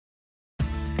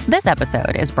This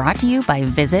episode is brought to you by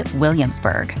Visit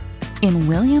Williamsburg. In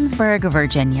Williamsburg,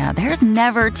 Virginia, there's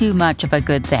never too much of a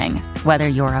good thing. Whether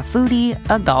you're a foodie,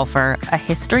 a golfer, a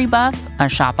history buff, a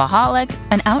shopaholic,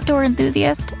 an outdoor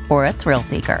enthusiast, or a thrill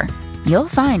seeker, you'll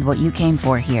find what you came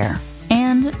for here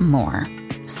and more.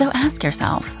 So ask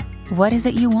yourself, what is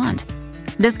it you want?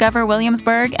 Discover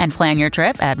Williamsburg and plan your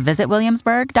trip at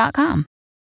visitwilliamsburg.com.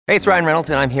 Hey, it's Ryan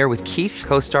Reynolds, and I'm here with Keith,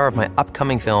 co-star of my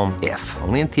upcoming film, If,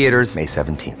 only in theaters May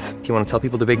 17th. Do you want to tell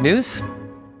people the big news?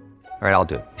 All right, I'll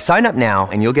do it. Sign up now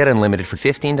and you'll get unlimited for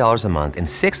 $15 a month and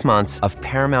 6 months of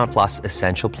Paramount Plus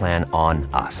Essential Plan on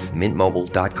us.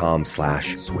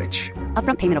 MintMobile.com/switch.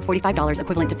 Upfront payment of $45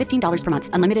 equivalent to $15 per month.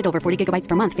 Unlimited over 40 gigabytes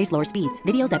per month. Face lower speeds.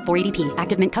 Videos at 480p.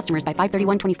 Active Mint customers by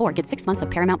 531.24 get 6 months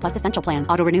of Paramount Plus Essential Plan.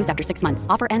 Auto renews after 6 months.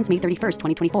 Offer ends May 31st,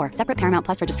 2024. Separate Paramount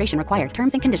Plus registration required.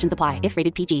 Terms and conditions apply if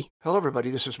rated PG. Hello, everybody.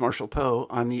 This is Marshall Poe.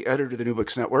 I'm the editor of the New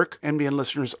Books Network. NBN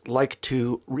listeners like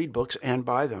to read books and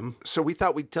buy them. So we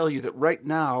thought we'd tell you that right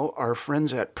now, our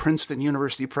friends at Princeton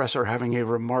University Press are having a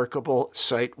remarkable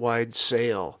site-wide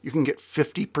sale. You can get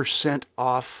 50%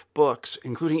 off books,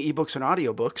 including ebooks and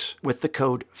audiobooks, with the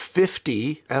code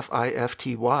 50,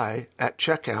 F-I-F-T-Y, at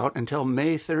checkout until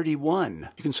May 31.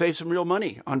 You can save some real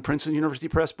money on Princeton University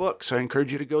Press books. I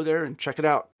encourage you to go there and check it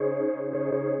out.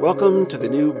 Welcome to the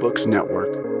New Books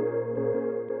Network.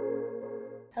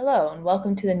 Hello, and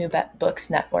welcome to the New Books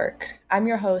Network. I'm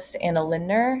your host, Anna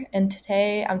Lindner, and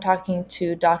today I'm talking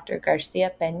to Dr.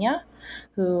 Garcia Peña,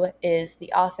 who is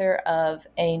the author of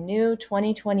a new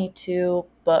 2022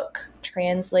 book,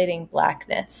 Translating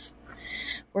Blackness.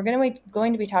 We're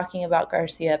going to be talking about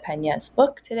Garcia Peña's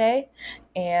book today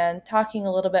and talking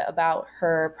a little bit about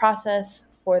her process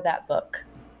for that book.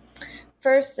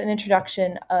 First, an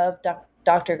introduction of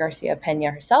Dr. Garcia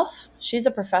Peña herself. She's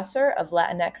a professor of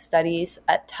Latinx Studies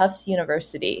at Tufts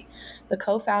University, the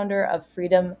co-founder of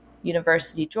Freedom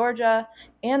University, Georgia,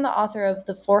 and the author of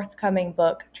the forthcoming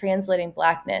book, Translating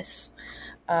Blackness,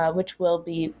 which we'll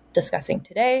be discussing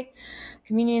today,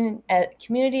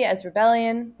 Community as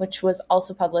Rebellion, which was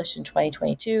also published in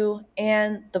 2022,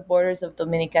 and The Borders of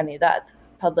Dominicanidad,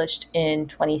 published in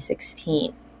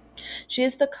 2016. She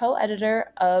is the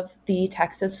co-editor of the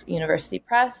Texas University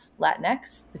Press,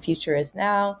 Latinx, The Future Is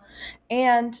Now,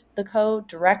 and the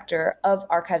co-director of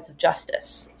Archives of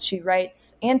Justice. She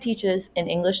writes and teaches in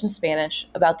English and Spanish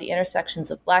about the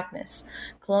intersections of Blackness,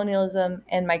 colonialism,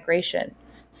 and migration,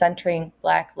 centering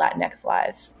Black Latinx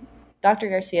lives. Dr.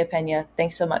 Garcia Peña,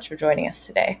 thanks so much for joining us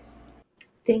today.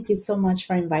 Thank you so much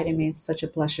for inviting me. It's such a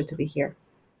pleasure to be here.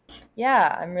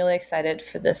 Yeah, I'm really excited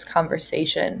for this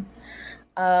conversation.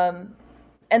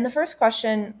 And the first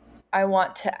question I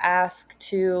want to ask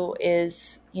too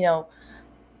is,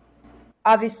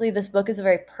 obviously this book is a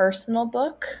very personal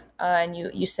book, and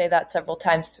you say that several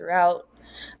times throughout.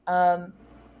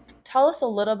 Tell us a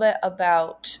little bit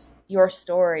about your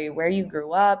story, where you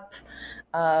grew up,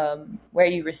 where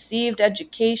you received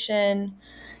education,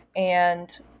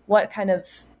 and what kind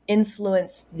of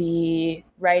influenced the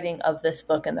writing of this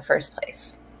book in the first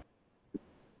place.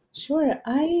 Sure.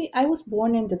 I was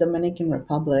born in the Dominican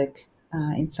Republic,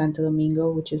 in Santo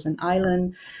Domingo, which is an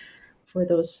island. For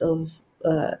the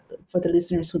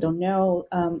listeners who don't know,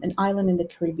 an island in the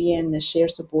Caribbean that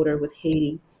shares a border with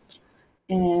Haiti.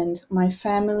 And my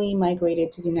family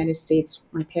migrated to the United States,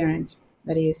 my parents,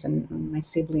 that is, and my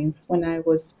siblings, when I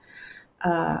was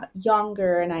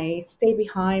younger, and I stayed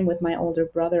behind with my older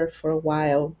brother for a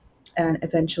while and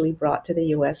eventually brought to the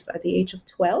U.S. at the age of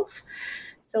 12.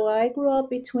 So I grew up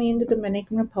between the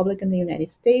Dominican Republic and the United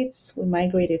States. We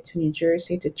migrated to New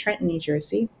Jersey, to Trenton, New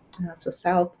Jersey, so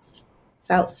south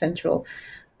central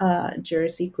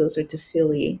Jersey, closer to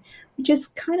Philly, which is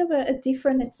kind of a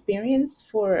different experience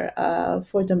for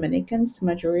Dominicans. The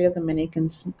majority of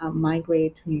Dominicans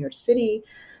migrate to New York City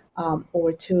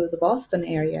or to the Boston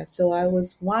area. So I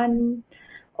was one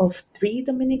of 3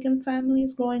 Dominican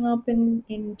families growing up in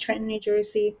Trenton, New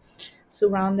Jersey,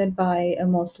 surrounded by a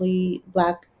mostly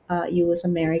Black U.S.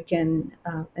 American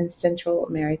and Central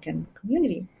American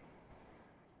community.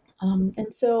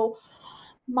 And so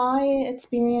my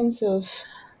experience of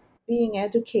being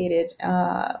educated,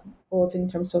 both in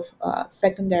terms of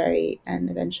secondary and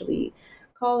eventually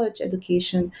college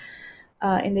education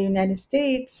in the United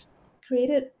States,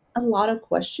 created a lot of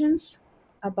questions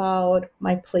about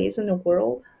my place in the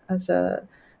world as a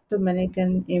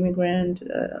Dominican immigrant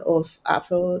of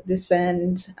Afro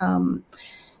descent,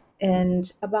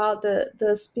 and about the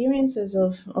experiences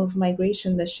of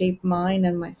migration that shaped mine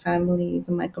and my family's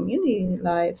and my community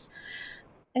lives.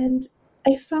 And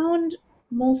I found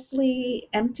mostly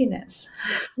emptiness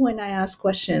when I asked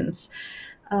questions.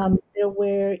 There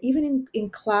were, even in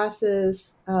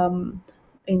classes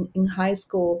in high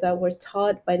school that were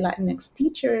taught by Latinx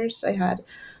teachers, I had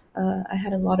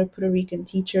a lot of Puerto Rican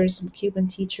teachers, some Cuban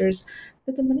teachers.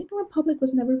 The Dominican Republic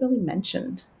was never really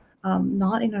mentioned.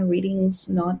 Not in our readings,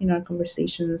 not in our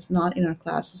conversations, not in our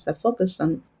classes that focus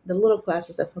on the little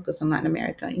classes that focus on Latin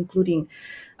America, including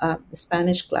the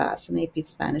Spanish class, an AP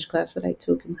Spanish class that I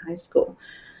took in high school.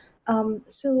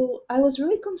 So I was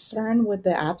really concerned with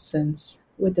the absence,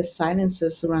 with the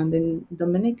silences surrounding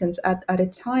Dominicans at a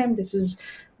time. This is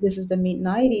the mid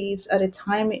 '90s, at a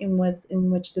time in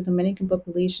which the Dominican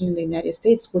population in the United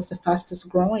States was the fastest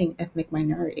growing ethnic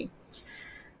minority.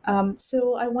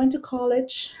 So I went to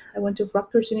college. I went to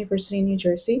Rutgers University in New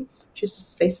Jersey, which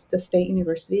is the state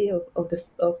university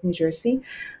of New Jersey,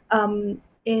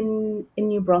 in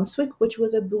New Brunswick, which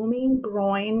was a booming,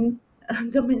 growing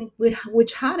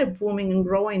which had a booming and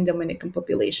growing Dominican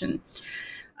population.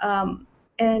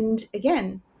 And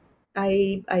again,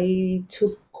 I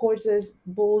took courses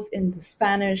both in the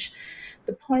Spanish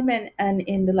department and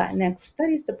in the Latinx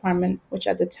Studies department, which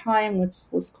at the time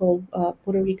was called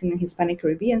Puerto Rican and Hispanic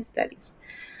Caribbean Studies.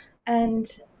 And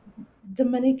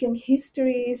Dominican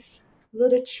histories,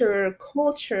 literature,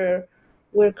 culture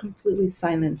were completely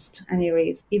silenced and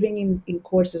erased, even in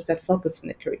courses that focus on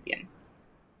the Caribbean.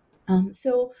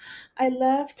 So I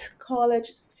left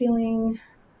college feeling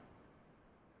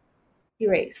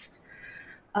erased.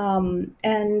 I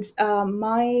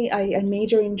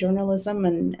major in journalism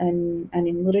and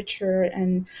in literature,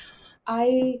 and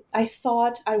I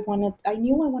thought I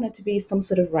knew I wanted to be some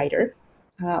sort of writer.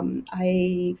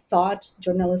 I thought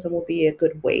journalism would be a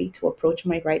good way to approach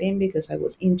my writing because I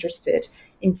was interested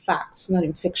in facts, not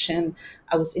in fiction.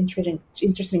 I was interested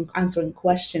in answering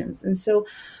questions. And so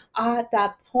at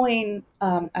that point,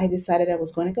 I decided I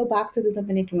was going to go back to the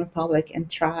Dominican Republic and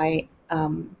try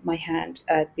my hand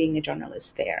at being a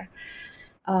journalist there.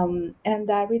 And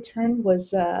that return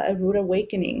was a rude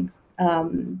awakening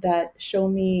that showed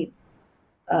me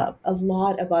a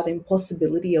lot about the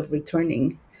impossibility of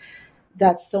returning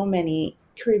that so many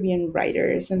Caribbean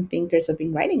writers and thinkers have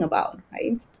been writing about,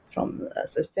 right? From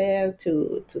Césaire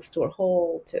to Stuart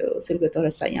Hall to Silvio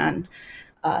Torres Sayan,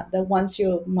 that once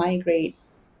you migrate,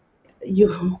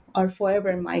 you are forever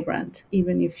a migrant,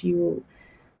 even if you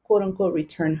quote unquote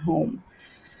return home.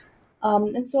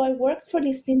 And so I worked for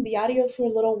Listín Diario for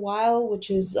a little while, which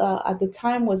is at the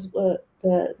time was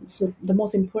the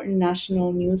most important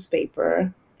national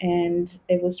newspaper, and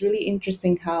it was really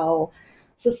interesting how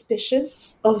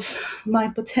suspicious of my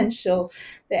potential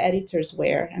the editors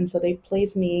were, and so they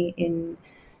placed me in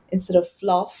instead of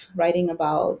fluff, writing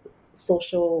about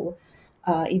social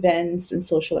events and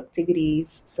social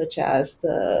activities such as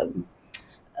the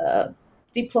uh,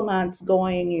 diplomats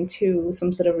going into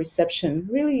some sort of reception,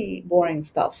 really boring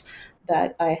stuff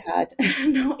that I had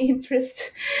no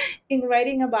interest in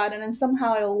writing about. And then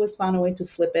somehow I always found a way to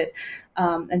flip it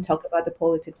and talk about the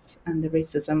politics and the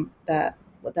racism that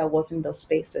was in those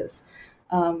spaces.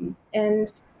 And,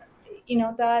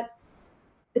 that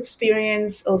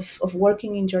experience of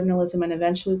working in journalism and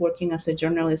eventually working as a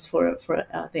journalist for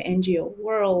the NGO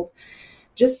world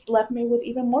just left me with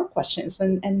even more questions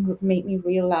and made me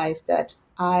realize that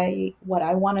what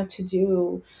I wanted to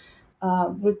do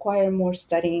required more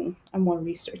studying and more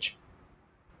research.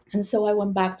 And so I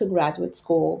went back to graduate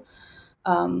school,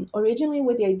 originally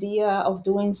with the idea of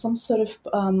doing some sort of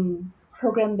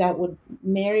program that would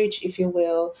marriage, if you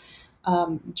will,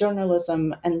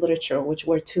 journalism and literature, which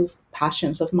were two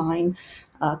passions of mine,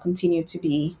 continue to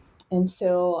be. And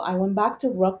so I went back to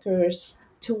Rutgers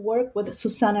to work with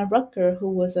Susana Rutger, who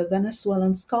was a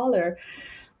Venezuelan scholar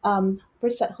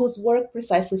whose work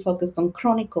precisely focused on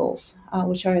chronicles,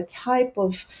 which are a type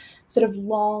of sort of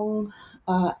long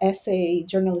essay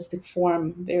journalistic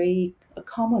form, very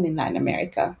common in Latin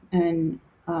America. And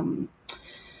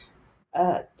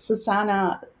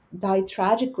Susana died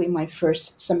tragically my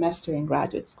first semester in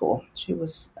graduate school. She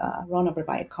was run over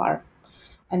by a car,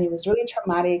 and it was really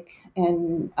traumatic.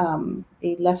 And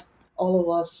it left all of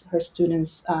us, her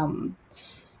students,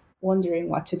 wondering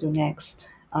what to do next.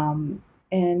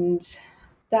 And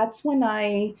that's when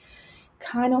I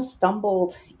kind of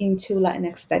stumbled into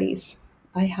Latinx studies.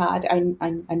 I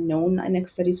known Latinx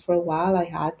studies for a while. I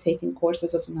had taken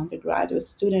courses as an undergraduate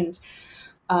student.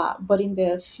 But in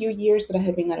the few years that I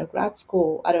had been out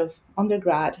of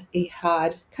undergrad, it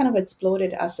had kind of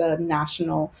exploded as a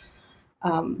national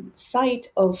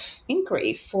site of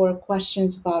inquiry for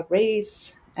questions about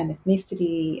race and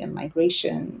ethnicity and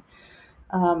migration.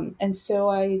 And so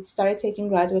I started taking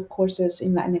graduate courses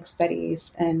in Latinx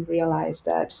studies and realized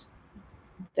that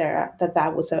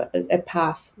that was a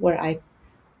path where I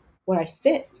where I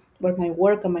fit, where my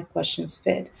work and my questions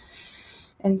fit.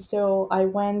 And so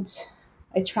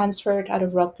I transferred out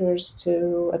of Rutgers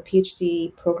to a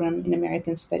PhD program in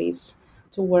American Studies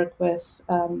to work with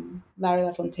Larry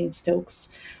LaFontaine Stokes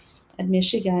at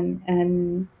Michigan,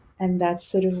 and that's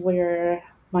sort of where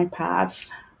my path,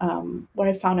 where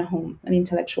I found a home, an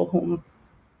intellectual home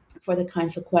for the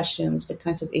kinds of questions, the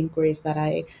kinds of inquiries that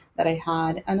I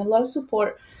had, and a lot of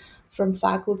support from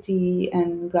faculty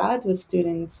and graduate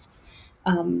students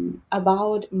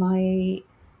about my,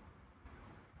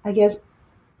 I guess,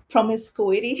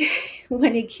 promiscuity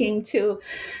when it came to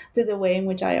the way in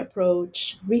which I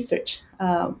approach research.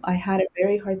 I had a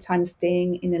very hard time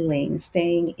staying in a lane,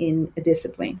 staying in a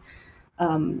discipline.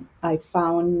 I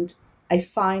find,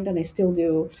 and I still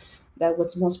do, that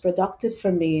what's most productive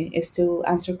for me is to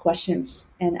answer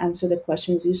questions and answer the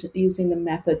questions using the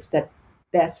methods that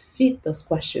best fit those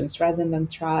questions rather than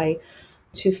try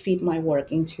to fit my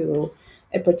work into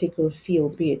a particular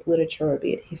field, be it literature or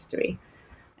be it history.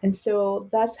 And so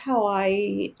that's how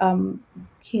I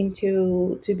came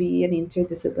to be an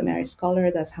interdisciplinary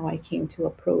scholar. That's how I came to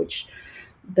approach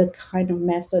the kind of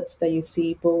methods that you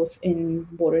see both in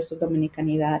Borders of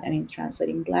Dominicanidad and in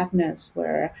Translating Blackness,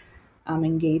 where I'm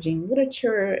engaging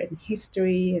literature and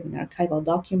history and archival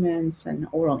documents and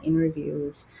oral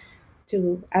interviews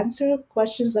to answer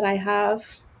questions that I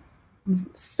have,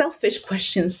 selfish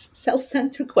questions,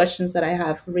 self-centered questions that I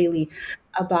have really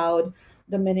about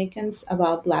Dominicans,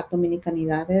 about Black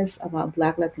Dominicanidades, about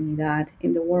Black Latinidad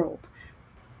in the world.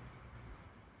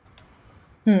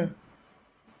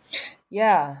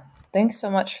 Yeah, thanks so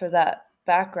much for that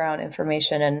background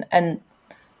information, and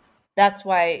that's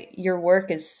why your work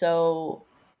is so,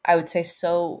 I would say,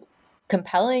 so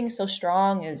compelling, so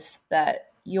strong, is that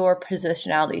your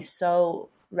positionality is so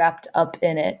wrapped up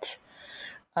in it.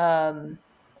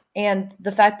 And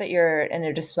the fact that you're an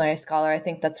interdisciplinary scholar, I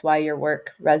think that's why your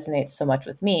work resonates so much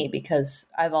with me, because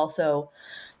I've also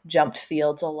jumped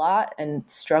fields a lot and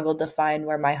struggled to find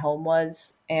where my home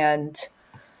was, and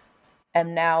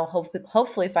am now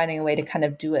hopefully finding a way to kind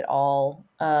of do it all,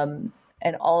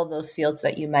 and all of those fields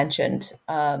that you mentioned,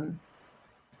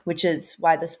 which is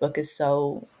why this book is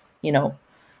so,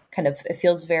 kind of, it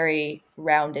feels very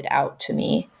rounded out to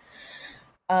me.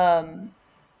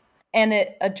 And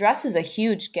it addresses a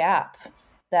huge gap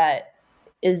that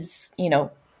is,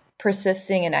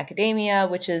 persisting in academia,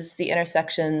 which is the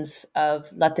intersections of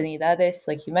Latinidades,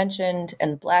 like you mentioned,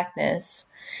 and Blackness.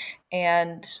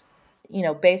 And,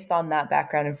 based on that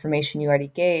background information you already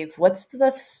gave, what's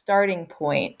the starting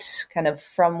point kind of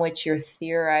from which you're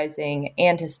theorizing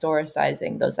and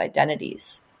historicizing those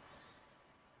identities?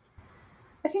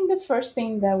 I think the first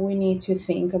thing that we need to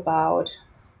think about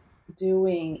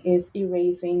doing is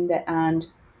erasing the and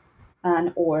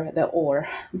or the or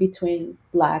between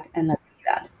Black and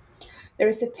Latinidad. There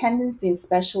is a tendency,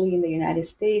 especially in the United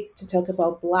States, to talk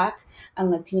about Black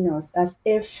and Latinos as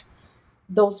if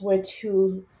those were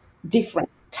two different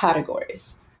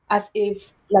categories, as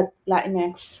if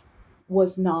Latinx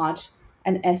was not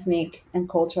an ethnic and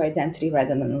cultural identity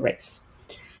rather than a race.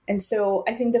 And so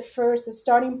I think the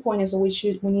starting point is that we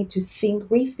need to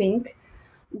rethink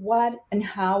what and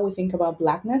how we think about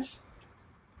Blackness,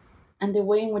 and the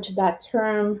way in which that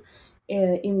term,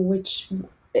 the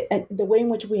way in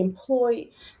which we employ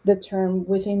the term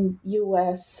within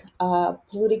U.S.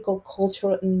 Political,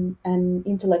 cultural, and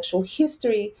intellectual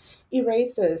history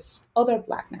erases other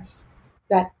Blackness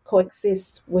that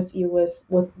coexists with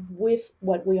with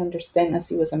what we understand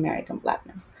as U.S. American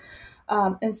Blackness.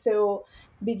 And so,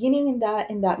 beginning in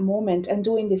that moment, and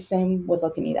doing the same with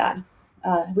Latinidad,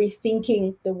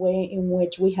 rethinking the way in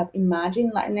which we have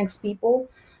imagined Latinx people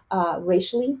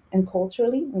racially and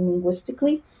culturally and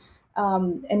linguistically,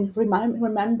 and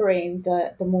remembering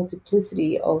the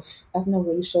multiplicity of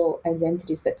ethno-racial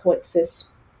identities that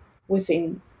coexist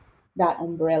within that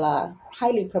umbrella,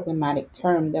 highly problematic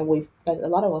term that a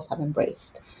lot of us have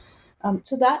embraced.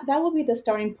 So that would be the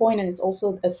starting point, and it's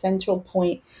also a central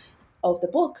point of the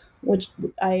book, which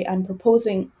I am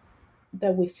proposing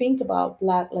that we think about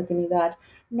Black Latinidad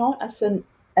not as an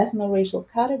ethno-racial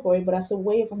category, but as a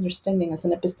way of understanding, as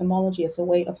an epistemology, as a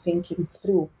way of thinking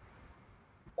through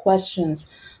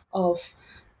questions of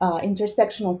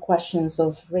intersectional questions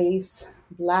of race,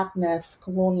 Blackness,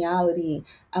 coloniality,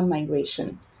 and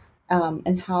migration,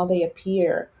 and how they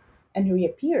appear and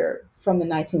reappear from the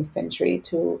 19th century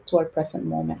to our present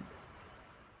moment.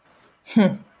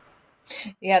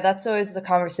 Yeah, that's always the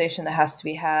conversation that has to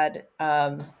be had.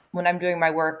 When I'm doing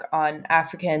my work on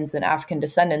Africans and African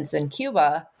descendants in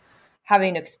Cuba,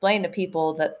 having to explain to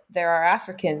people that there are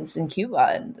Africans in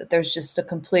Cuba and that there's just a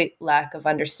complete lack of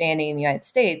understanding in the United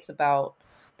States about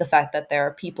the fact that there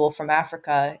are people from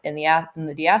Africa in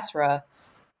the diaspora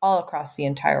all across the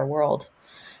entire world.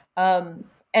 And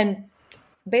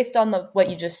based on what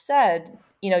you just said,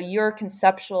 you're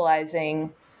conceptualizing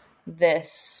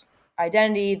this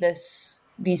identity,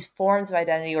 these forms of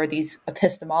identity, or these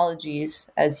epistemologies,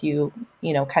 as you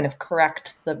kind of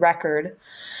correct the record,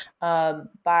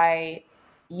 by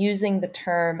using the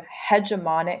term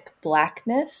hegemonic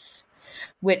Blackness,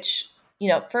 which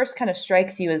first kind of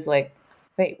strikes you as like,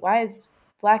 wait, why is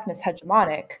Blackness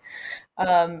hegemonic?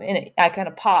 I kind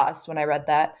of paused when I read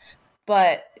that,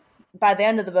 but by the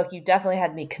end of the book, you definitely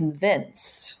had me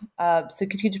convinced. So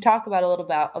could you talk about a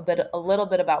little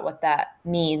bit about what that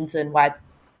means and why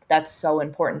that's so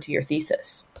important to your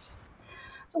thesis?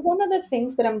 So one of the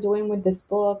things that I'm doing with this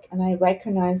book, and I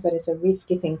recognize that it's a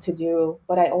risky thing to do,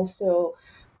 but I also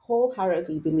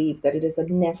wholeheartedly believe that it is a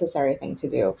necessary thing to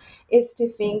do, is to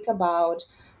think about,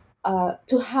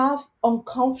 to have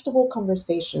uncomfortable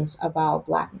conversations about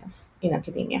Blackness in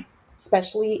academia,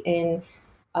 especially in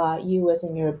US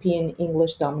and European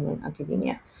English dominant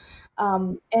academia.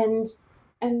 And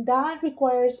that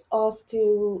requires us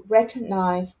to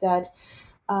recognize that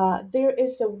there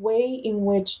is a way in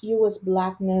which US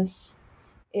Blackness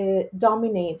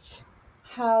dominates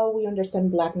how we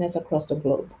understand Blackness across the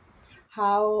globe.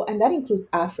 And that includes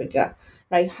Africa,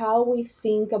 right? How we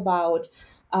think about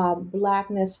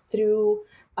Blackness through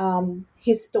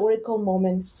historical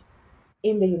moments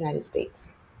in the United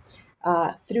States,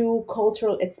 through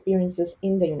cultural experiences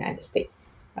in the United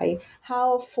States, right?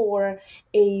 How for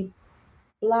a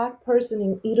Black person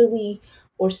in Italy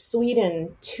or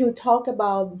Sweden to talk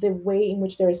about the way in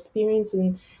which they're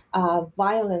experiencing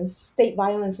violence, state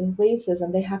violence, and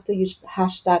racism, they have to use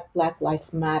hashtag Black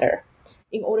Lives Matter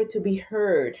in order to be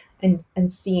heard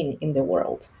and seen in the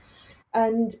world.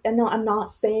 And no, I'm not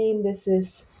saying this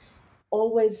is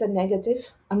always a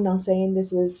negative. I'm not saying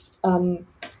this is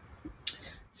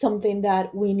something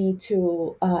that we need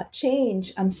to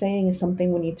change. I'm saying it's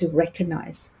something we need to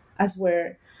recognize as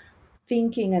we're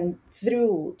thinking and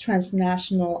through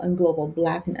transnational and global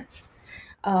Blackness.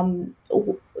 The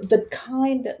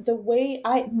way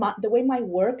my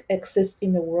work exists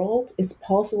in the world is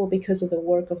possible because of the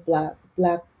work of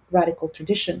Black radical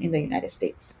tradition in the United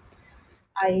States.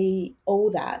 I owe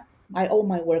that. I owe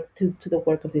my work to the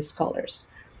work of these scholars.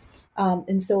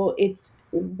 And so it's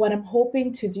what I'm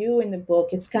hoping to do in the book.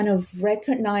 It's kind of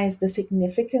recognize the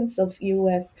significance of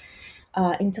U.S.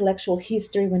 Intellectual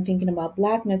history when thinking about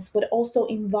Blackness, but also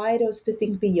invite us to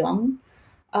think beyond,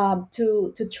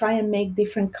 to try and make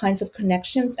different kinds of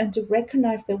connections and to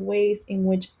recognize the ways in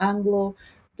which Anglo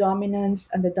dominance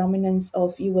and the dominance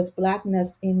of U.S.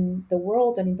 Blackness in the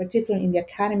world, and in particular in the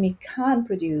academy, can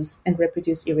produce and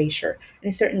reproduce erasure.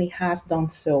 And it certainly has done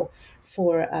so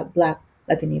for Black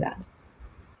Latinidad.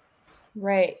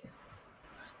 Right.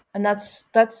 And that's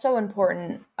so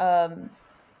important, both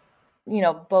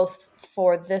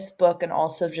for this book and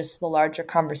also just the larger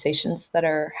conversations that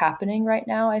are happening right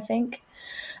now, I think,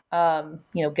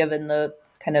 given the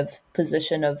kind of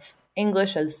position of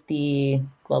English as the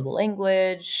global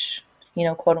language,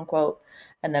 quote unquote,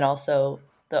 and then also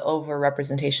the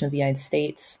overrepresentation of the United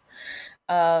States.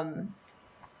 And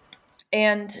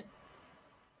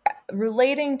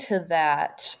relating to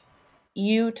that,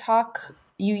 you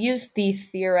use the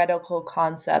theoretical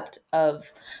concept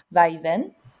of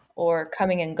va-et-vient, or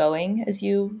coming and going, as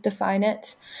you define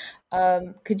it.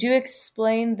 Could you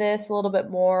explain this a little bit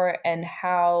more and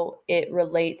how it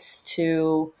relates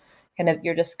to kind of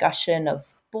your discussion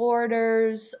of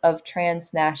borders, of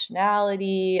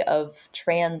transnationality, of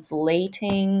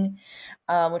translating,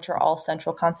 which are all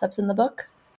central concepts in the book?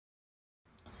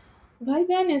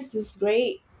 Va-et-vient is this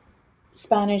great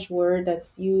Spanish word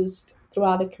that's used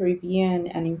throughout the Caribbean,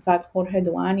 and in fact, Jorge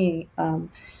Duany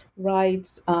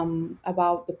writes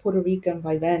about the Puerto Rican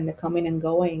va-et-vient, the coming and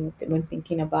going, when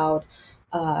thinking about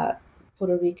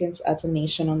Puerto Ricans as a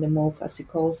nation on the move, as he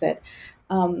calls it.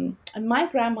 And my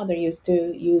grandmother used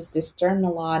to use this term a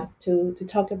lot to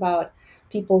talk about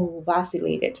people who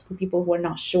vacillated, people who are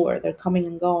not sure, they're coming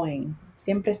and going.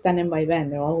 Siempre están en va-et-vient,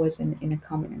 they're always in a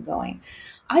coming and going.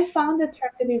 I found the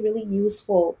term to be really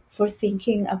useful for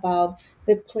thinking about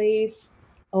the place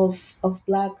of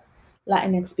Black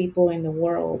Latinx people in the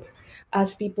world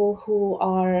as people who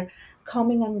are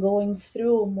coming and going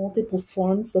through multiple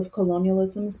forms of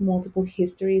colonialisms, multiple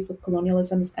histories of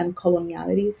colonialisms and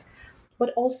colonialities,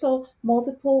 but also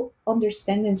multiple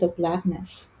understandings of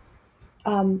Blackness.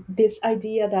 This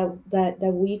idea that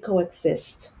we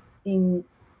coexist in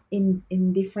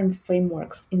in different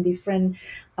frameworks, in different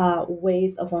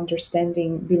ways of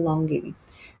understanding belonging.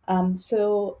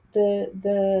 So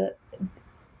the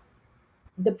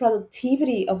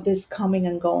productivity of this coming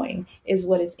and going is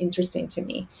what is interesting to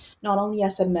me, not only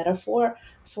as a metaphor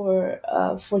for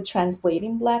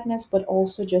translating Blackness, but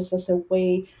also just as a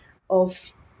way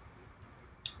of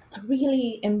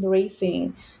really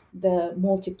embracing the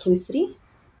multiplicity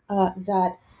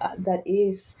that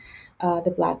is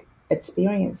the Black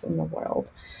experience in the world.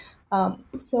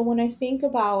 So when I think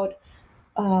about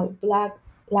Black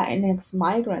Latinx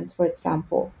migrants, for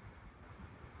example,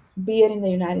 be it in the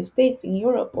United States, in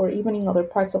Europe, or even in other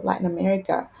parts of Latin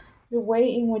America, the way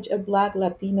in which a Black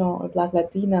Latino or Black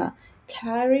Latina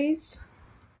carries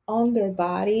on their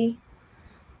body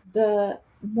the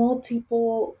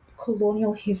multiple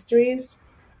colonial histories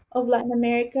of Latin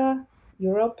America,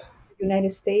 Europe,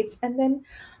 United States, and then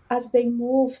as they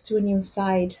move to a new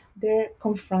site, they're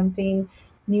confronting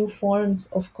new forms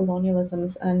of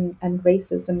colonialisms and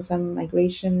racisms and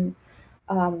migration,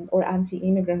 or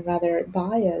anti-immigrant rather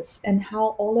bias, and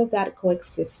how all of that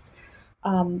coexists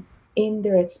in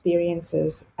their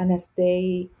experiences and as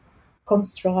they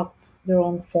construct their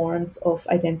own forms of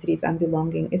identities and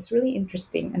belonging is really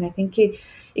interesting. And I think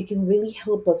it can really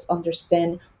help us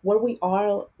understand where we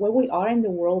are in the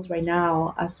world right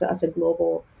now as a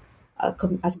global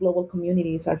as global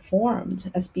communities are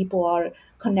formed, as people are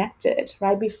connected.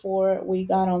 Right before we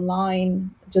got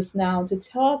online just now to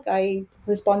talk, I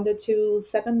responded to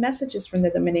 7 messages from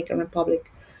the Dominican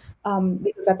Republic,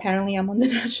 because apparently I'm on the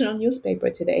national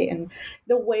newspaper today, and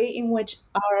the way in which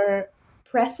our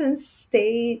presence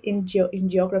stay in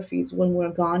geographies when we're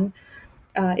gone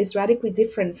is radically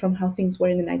different from how things were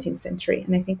in the 19th century.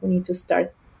 And I think we need to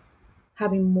start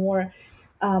having more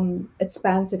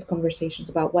expansive conversations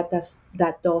about what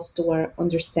that does to our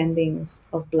understandings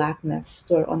of Blackness,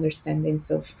 to our understandings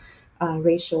of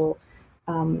racial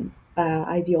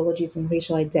ideologies and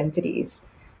racial identities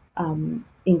in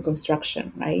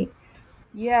construction, right?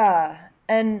 Yeah,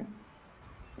 and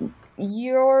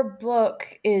your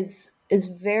book is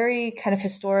very kind of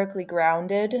historically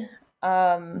grounded.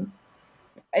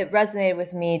 It resonated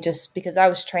with me just because I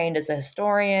was trained as a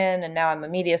historian and now I'm a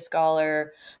media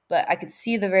scholar, but I could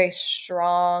see the very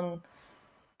strong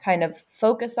kind of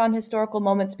focus on historical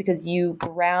moments because you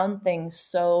ground things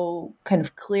so kind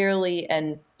of clearly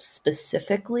and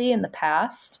specifically in the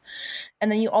past.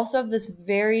 And then you also have this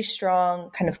very strong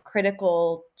kind of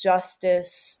critical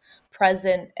justice,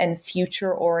 present and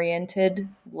future oriented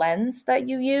lens that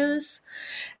you use.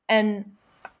 And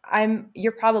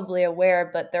you're probably aware,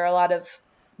 but there are a lot of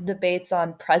debates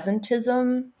on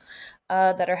presentism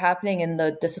that are happening in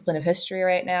the discipline of history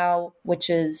right now, which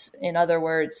is, in other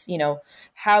words,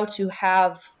 how to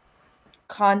have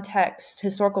context,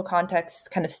 historical context,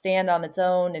 kind of stand on its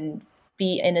own and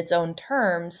be in its own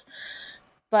terms,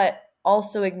 but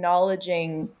also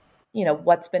acknowledging,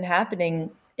 what's been happening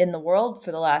in the world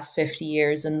for the last 50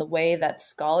 years and the way that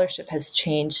scholarship has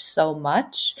changed so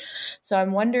much. So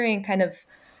I'm wondering kind of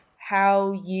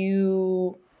how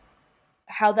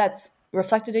that's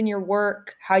reflected in your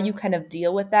work, how you kind of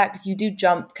deal with that, because you do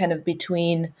jump kind of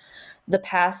between the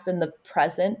past and the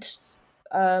present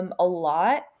a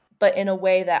lot, but in a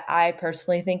way that I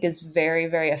personally think is very,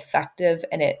 very effective,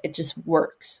 and it just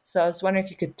works. So I was wondering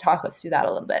if you could talk us through that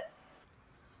a little bit.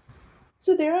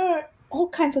 So there are all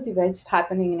kinds of debates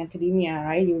happening in academia,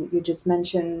 right? You just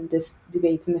mentioned this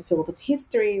debates in the field of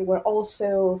history. We're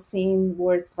also seeing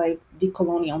words like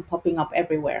decolonial popping up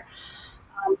everywhere.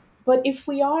 But if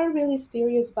we are really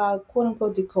serious about quote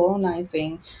unquote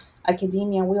decolonizing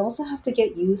academia, we also have to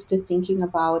get used to thinking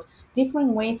about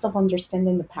different ways of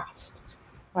understanding the past,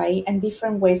 right? And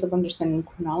different ways of understanding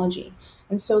chronology.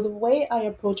 And so the way I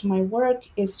approach my work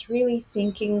is really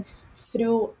thinking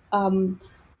through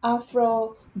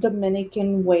Afro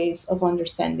Dominican ways of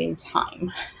understanding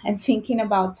time and thinking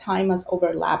about time as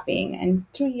overlapping. And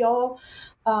Trujillo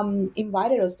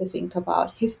invited us to think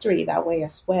about history that way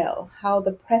as well, how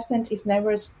the past is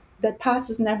never just the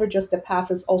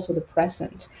past, it's also the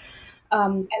present.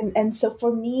 And so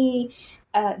for me,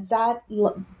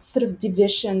 sort of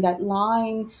division, that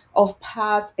line of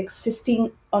past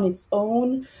existing on its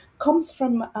own, comes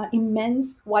from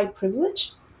immense white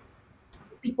privilege.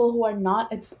 People who are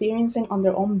not experiencing on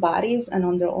their own bodies and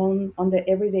on their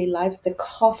everyday lives the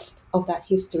cost of that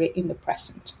history in the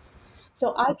present.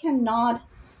 So I cannot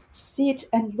sit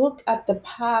and look at the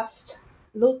past,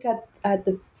 look at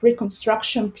the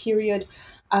Reconstruction period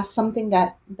as something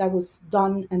that was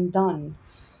done and done,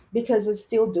 because it's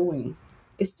still doing.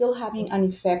 It's still having an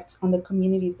effect on the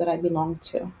communities that I belong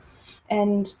to.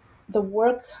 And the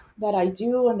work that I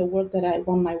do and the work that I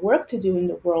want my work to do in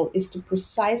the world is to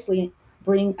precisely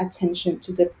bring attention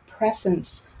to the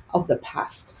presence of the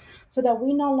past, so that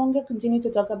we no longer continue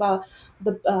to talk about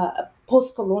the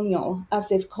post-colonial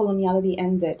as if coloniality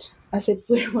ended, as if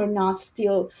we were not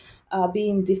still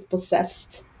being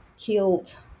dispossessed,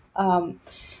 killed, um,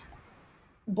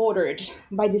 bordered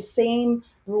by the same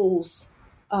rules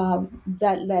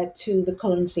that led to the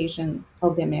colonization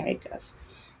of the Americas.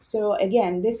 So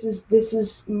again, this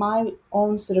is my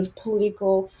own sort of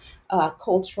political,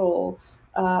 cultural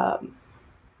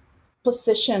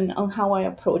position on how I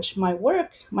approach my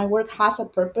work. My work has a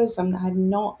purpose, and I have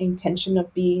no intention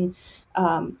of being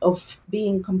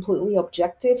completely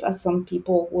objective, as some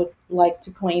people would like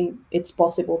to claim it's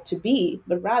possible to be.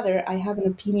 But rather, I have an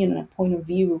opinion and a point of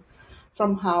view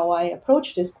from how I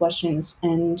approach these questions,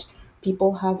 and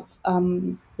people have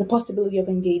the possibility of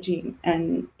engaging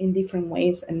and in different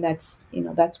ways, and that's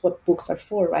what books are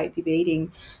for, right?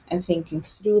 Debating and thinking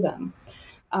through them.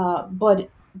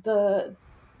 But the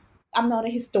I'm not a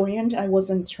historian. I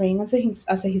wasn't trained as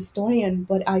a historian,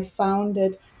 but I found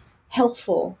it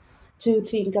helpful to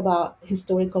think about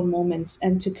historical moments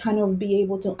and to kind of be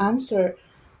able to answer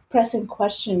present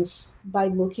questions by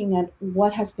looking at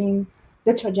what has been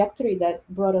the trajectory that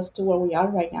brought us to where we are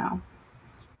right now,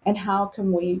 and how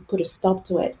can we put a stop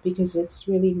to it, because it's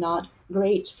really not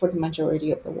great for the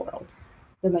majority of the world,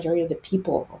 the majority of the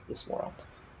people of this world.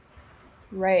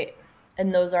 Right.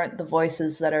 And those aren't the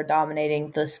voices that are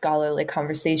dominating the scholarly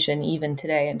conversation even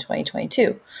today in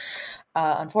 2022,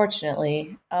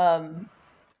 unfortunately. And,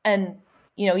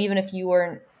 even if you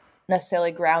weren't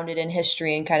necessarily grounded in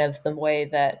history in kind of the way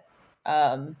that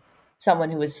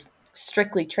someone who was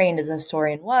strictly trained as a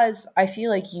historian was, I feel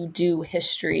like you do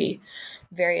history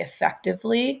very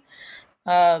effectively.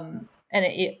 And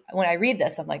when I read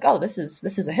this, I'm like, oh, this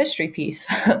is a history piece,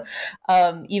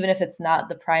 even if it's not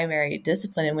the primary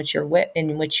discipline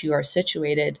in which you are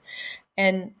situated,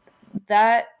 and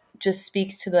that just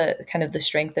speaks to the kind of the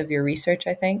strength of your research,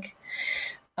 I think.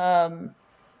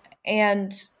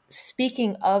 And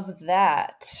speaking of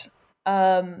that,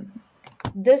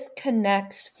 this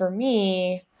connects for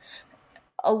me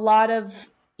a lot of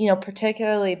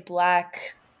particularly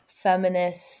Black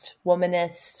feminist,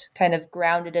 womanist, kind of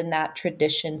grounded in that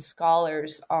tradition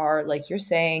scholars are, like you're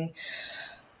saying,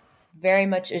 very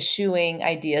much eschewing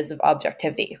ideas of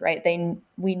objectivity, right? They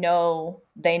know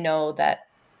that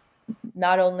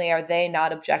not only are they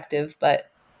not objective,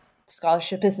 but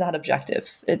scholarship is not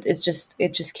objective. It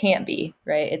just can't be,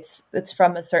 right? It's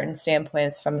from a certain standpoint,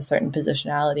 it's from a certain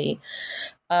positionality,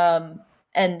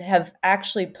 and have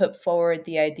actually put forward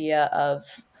the idea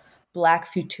of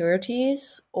Black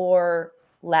futurities or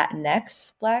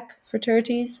Latinx Black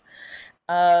fraternities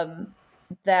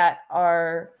that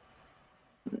are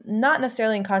not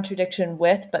necessarily in contradiction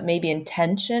with, but maybe in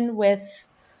tension with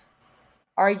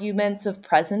arguments of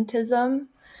presentism.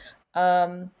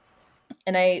 And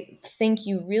I think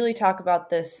you really talk about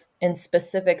this in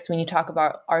specifics when you talk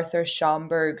about Arthur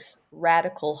Schomburg's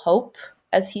Radical Hope,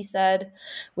 as he said,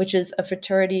 which is a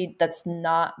fraternity that's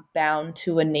not bound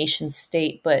to a nation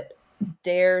state, but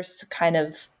dares to kind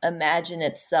of imagine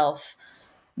itself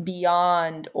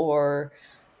beyond or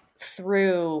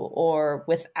through or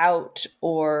without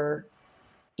or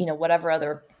whatever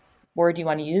other word you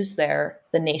want to use there,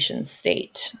 the nation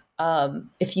state.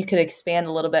 If you could expand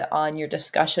a little bit on your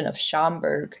discussion of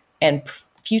Schomburg and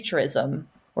futurism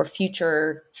or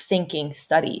future thinking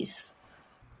studies.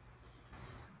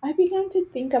 I began to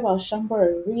think about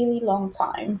Schomburg a really long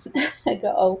time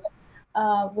ago.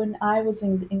 When I was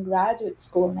in graduate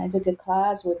school, and I took a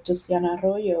class with Luciana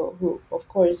Arroyo, who, of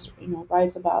course,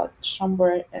 writes about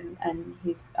Schomburg and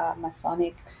his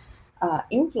Masonic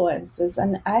influences.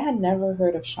 And I had never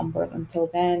heard of Schomburg until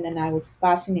then, and I was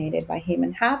fascinated by him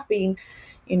and have been,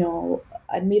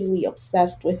 admittedly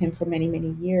obsessed with him for many, many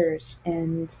years.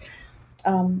 And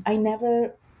I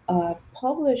never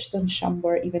published on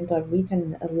Schomburg, even though I've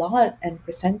written a lot and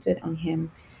presented on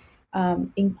him.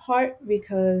 In part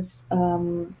because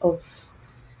of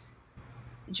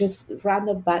just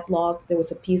random bad luck. There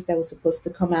was a piece that was supposed to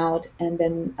come out, and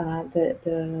then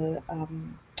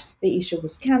the issue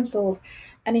was canceled,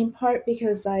 and in part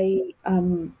because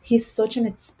he's such an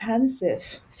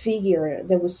expansive figure.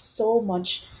 There was so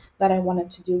much that I wanted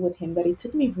to do with him that it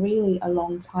took me really a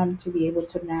long time to be able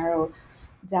to narrow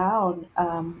down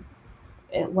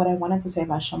what I wanted to say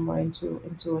about Schomburg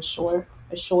into a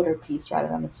shorter piece rather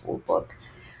than a full book.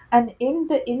 And in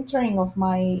the entering of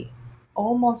my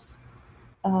almost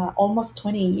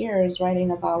 20 years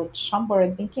writing about Schomburg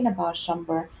and thinking about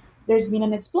Schomburg, there's been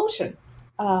an explosion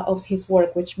of his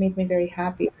work, which makes me very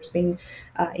happy. There's been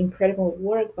incredible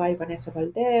work by Vanessa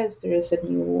Valdez. There is a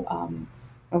new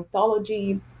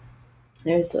anthology.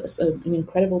 There's an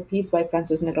incredible piece by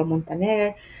Francis Negro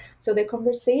Montaner. So the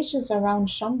conversations around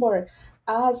Schomburg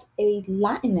as a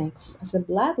Latinx, as a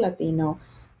Black Latino,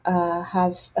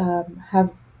 have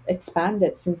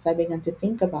expanded since I began to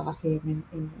think about him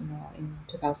in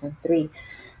 2003.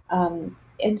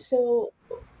 And so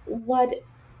what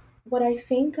I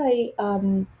think I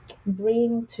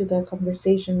bring to the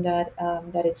conversation that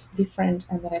it's different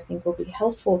and that I think will be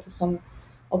helpful to some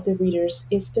of the readers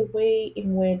is the way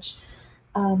in which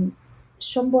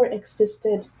Schomburg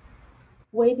existed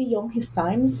way beyond his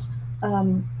times,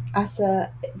 as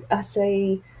a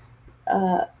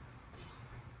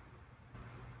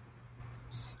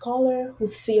scholar who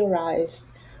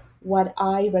theorized what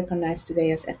I recognize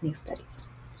today as ethnic studies.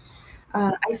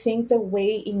 I think the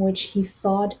way in which he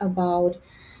thought about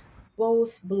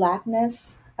both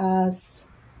blackness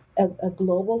as a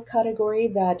global category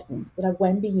that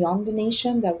went beyond the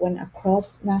nation, that went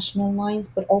across national lines,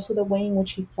 but also the way in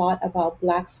which he thought about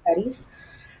Black studies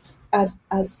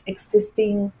as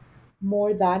existing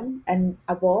more than and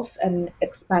above and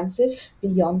expansive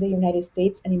beyond the United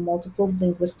States and in multiple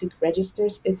linguistic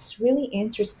registers. It's really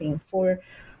interesting for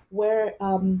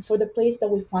the place that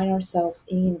we find ourselves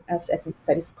in as ethnic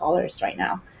studies scholars right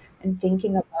now, and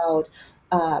thinking about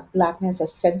Blackness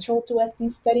as central to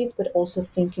ethnic studies, but also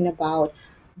thinking about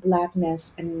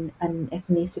Blackness and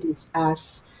ethnicities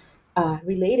as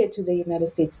related to the United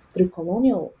States through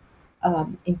colonial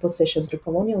imposition, through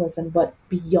colonialism, but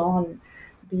beyond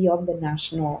the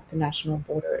national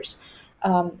borders.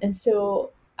 And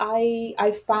so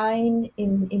I find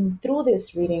in through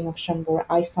this reading of Schomburg,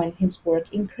 I find his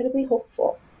work incredibly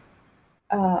hopeful,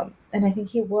 and I think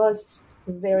he was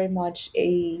very much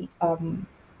a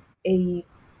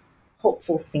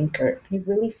hopeful thinker. He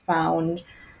really found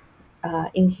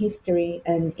in history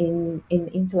and in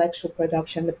intellectual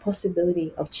production the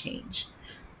possibility of change.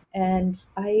 And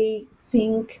I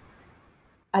think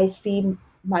I see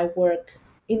my work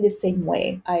in the same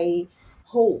way. I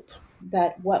hope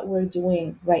that what we're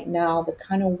doing right now, the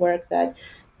kind of work that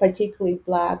particularly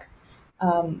Black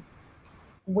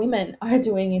women are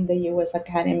doing in the US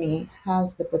Academy,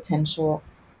 has the potential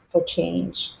for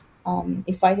change.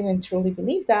 If I didn't truly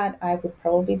believe that, I would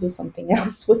probably do something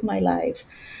else with my life.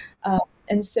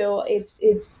 And so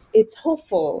it's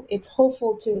hopeful. It's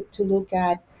hopeful to look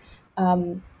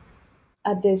um,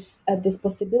 at these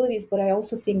possibilities, but I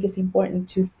also think it's important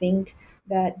to think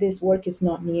that this work is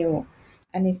not new,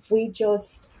 and if we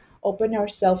just open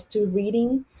ourselves to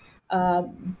reading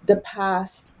the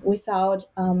past without,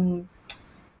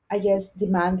 I guess,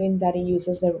 demanding that it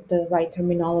uses the right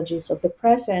terminologies of the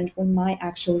present, we might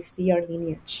actually see our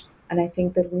lineage. And I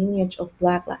think the lineage of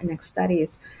Black Latinx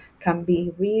studies can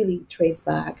be really traced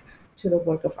back to the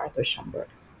work of Arthur Schomburg.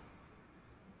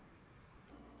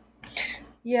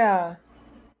 Yeah.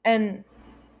 And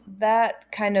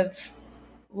that kind of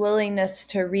willingness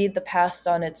to read the past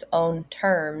on its own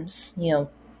terms,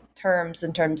 terms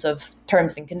in terms of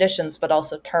terms and conditions, but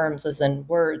also terms as in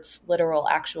words, literal,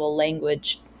 actual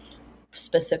language,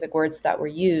 specific words that were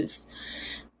used,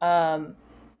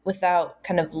 without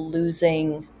kind of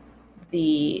losing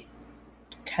the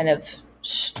kind of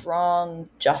strong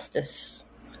justice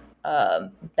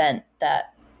bent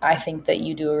that I think that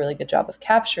you do a really good job of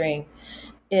capturing,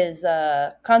 is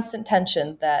a constant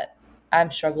tension that I'm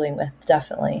struggling with,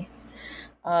 definitely.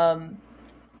 And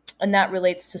that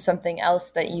relates to something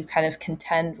else that you kind of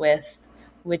contend with,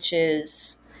 which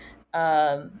is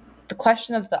the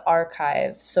question of the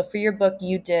archive. So for your book,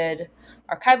 you did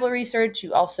archival research.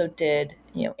 You also did,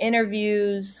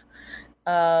 interviews,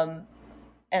 and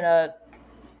a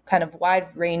kind of wide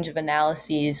range of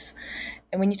analyses.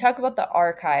 And when you talk about the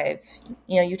archive,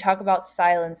 you talk about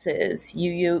silences.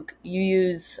 You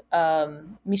use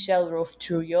Michel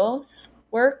Rolfe-Trouillot's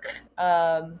work,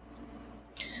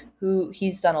 who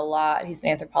he's done a lot. He's an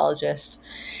anthropologist.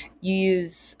 You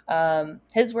use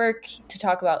his work to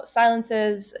talk about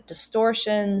silences,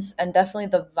 distortions, and definitely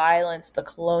the violence, the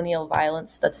colonial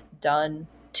violence that's done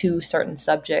to certain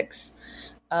subjects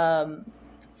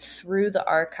through the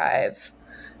archive.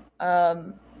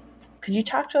 Could you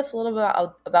talk to us a little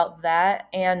bit about that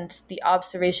and the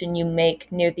observation you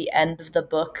make near the end of the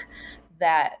book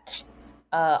that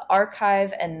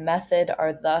archive and method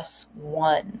are thus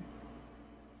one?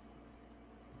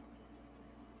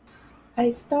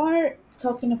 I start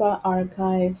talking about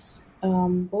archives,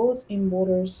 both in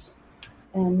Borders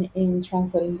and in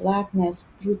Translating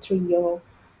Blackness, through Trouillot,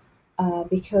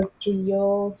 because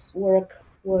Trouillot's work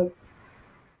was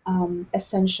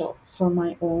essential for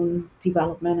my own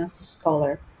development as a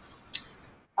scholar,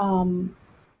 um,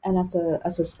 and as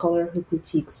a scholar who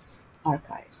critiques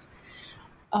archives.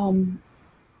 Um,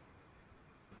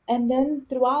 and then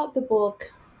throughout the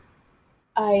book,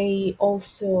 I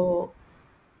also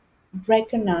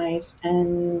recognize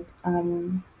and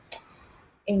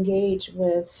engage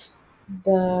with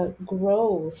the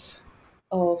growth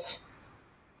of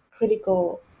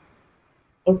critical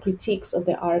or critiques of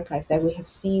the archive that we have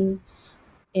seen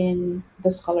in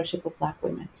the scholarship of Black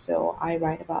women. So I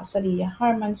write about Sadiya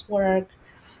Harman's work.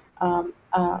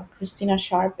 Christina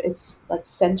Sharp is like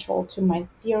central to my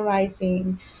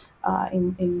theorizing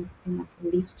in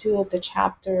at least two of the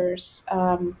chapters.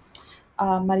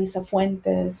 Marisa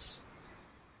Fuentes,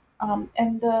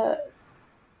 and the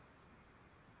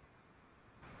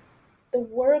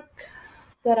work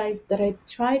that I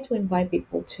try to invite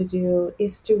people to do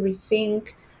is to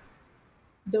rethink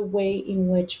the way in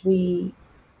which we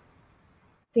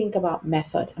think about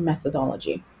method and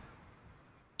methodology.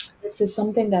 This is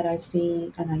something that I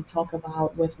see and I talk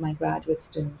about with my graduate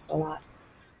students a lot.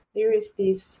 There is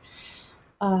this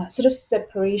sort of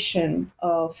separation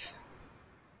of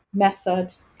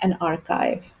method and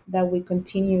archive that we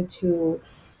continue to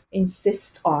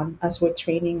insist on as we're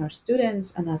training our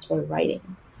students and as we're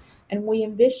writing. And we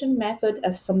envision method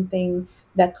as something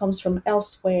that comes from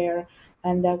elsewhere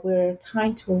and that we're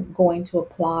kind of going to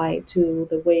apply to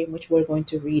the way in which we're going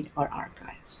to read our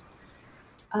archives.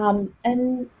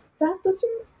 And that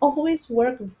doesn't always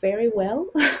work very well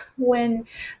when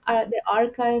the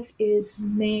archive is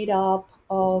made up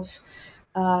of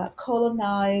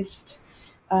colonized,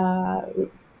 uh,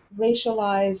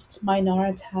 racialized,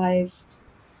 minoritized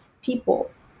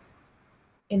people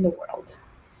in the world.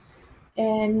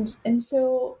 And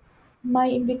so my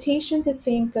invitation to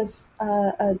think as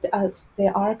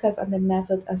the archive and the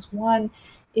method as one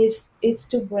is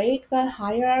to break that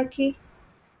hierarchy,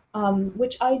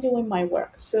 which I do in my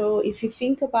work. So if you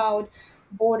think about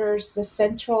Borders, the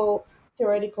central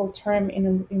theoretical term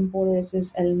in Borders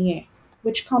is El Nie,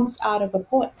 which comes out of a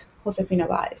poet, Josefina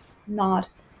Baez, not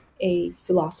a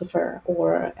philosopher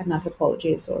or an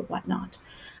anthropologist or whatnot.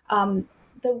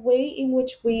 The way in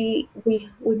which we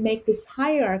make these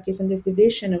hierarchies and this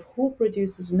division of who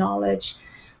produces knowledge,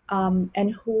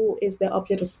 and who is the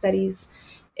object of studies,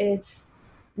 it's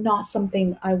not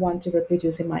something I want to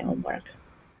reproduce in my own work.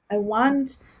 I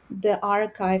want the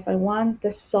archive, I want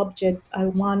the subjects, I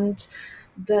want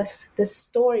the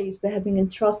stories that have been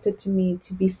entrusted to me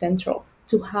to be central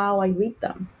to how I read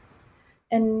them.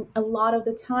 And a lot of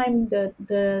the time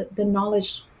the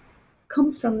knowledge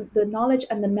comes from the knowledge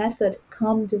and the method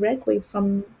come directly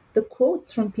from the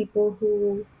quotes from people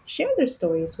who share their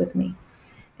stories with me.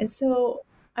 And so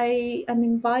I am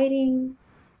inviting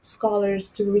scholars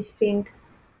to rethink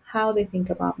how they think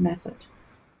about method,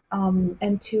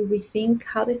 and to rethink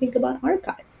how they think about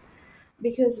archives.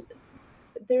 Because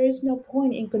there is no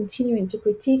point in continuing to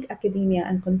critique academia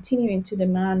and continuing to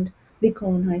demand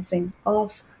decolonizing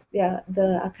of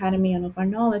the academy and of our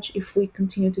knowledge if we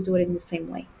continue to do it in the same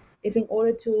way. If in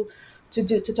order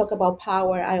to talk about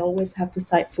power, I always have to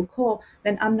cite Foucault,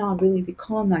 then I'm not really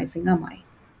decolonizing, am I?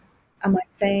 Am I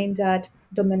saying that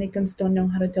Dominicans don't know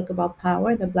how to talk about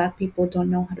power, that Black people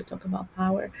don't know how to talk about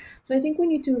power? So I think we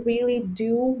need to really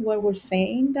do what we're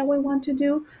saying that we want to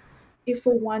do if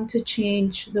we want to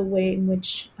change the way in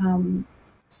which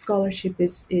scholarship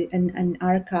is and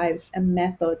archives and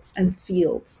methods and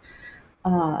fields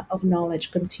of knowledge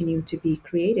continue to be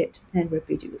created and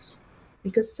reproduced.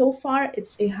 Because so far it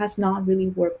has not really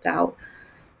worked out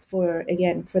for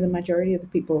the majority of the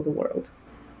people of the world.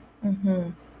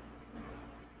 Mm-hmm.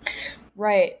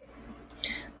 Right.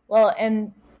 Well,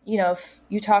 and if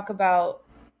you talk about,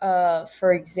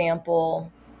 for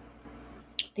example,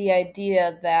 the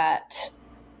idea that,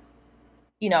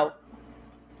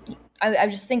 I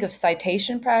just think of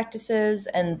citation practices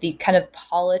and the kind of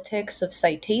politics of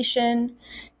citation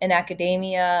in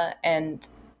academia. And,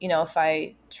 if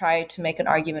I try to make an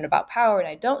argument about power and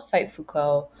I don't cite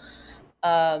Foucault,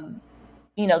 then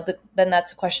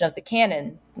that's a question of the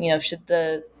canon.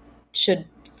 Should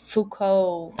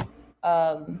Foucault,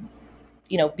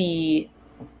 be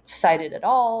cited at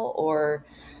all, or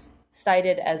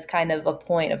cited as kind of a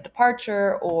point of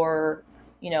departure, or,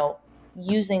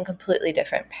 using completely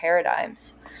different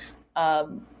paradigms,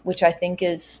 which I think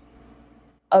is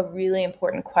a really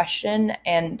important question.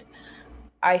 And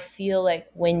I feel like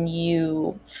when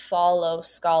you follow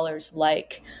scholars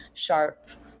like Sharp,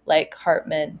 like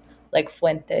Hartman, like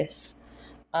Fuentes,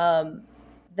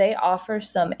 they offer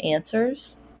some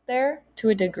answers there to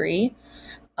a degree.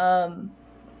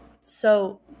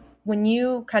 So when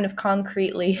you kind of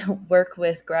concretely work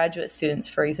with graduate students,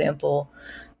 for example,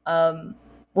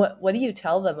 what do you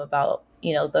tell them about,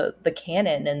 the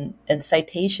canon and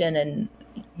citation and,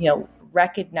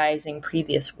 recognizing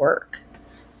previous work?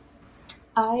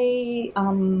 I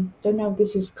don't know if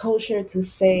this is kosher to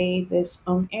say this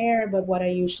on air, but what I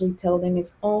usually tell them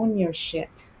is own your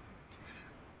shit.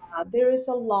 There is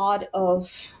a lot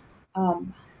of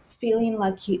feeling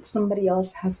like somebody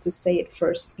else has to say it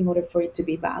first in order for it to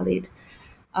be valid.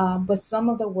 But some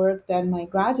of the work that my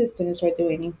graduate students are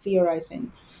doing in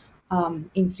theorizing,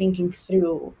 in thinking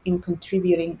through, in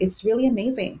contributing, it's really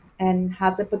amazing and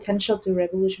has the potential to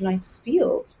revolutionize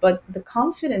fields. But the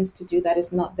confidence to do that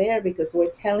is not there because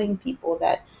we're telling people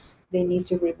that they need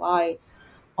to rely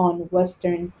on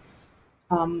Western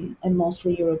and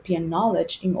mostly European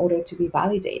knowledge in order to be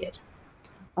validated.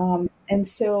 And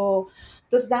so,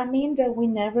 does that mean that we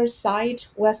never cite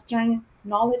Western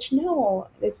knowledge? No,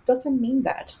 it doesn't mean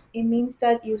that. It means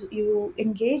that you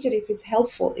engage it if it's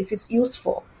helpful, if it's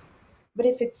useful. But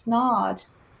if it's not,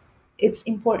 it's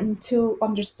important to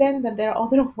understand that there are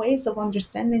other ways of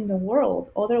understanding the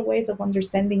world, other ways of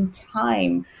understanding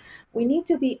time. We need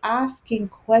to be asking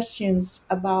questions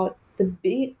about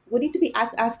we need to be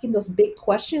asking those big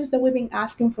questions that we've been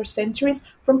asking for centuries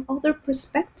from other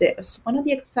perspectives. One of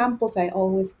the examples I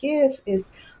always give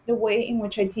is the way in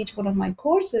which I teach one of my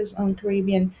courses on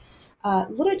Caribbean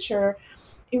literature,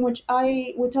 in which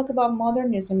we talk about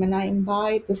modernism, and I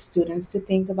invite the students to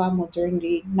think about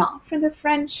modernity not from the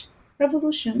French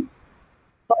Revolution,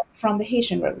 but from the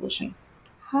Haitian Revolution.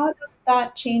 How does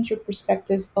that change your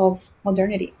perspective of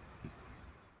modernity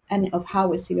and of how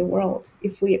we see the world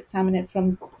if we examine it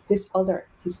from this other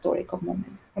historical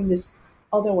moment, from this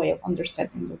other way of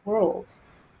understanding the world?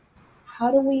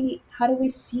 How do we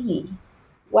see?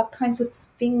 What kinds of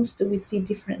things do we see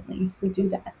differently if we do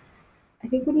that? I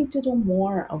think we need to do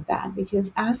more of that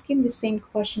because asking the same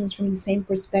questions from the same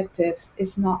perspectives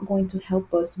is not going to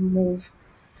help us move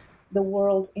the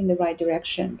world in the right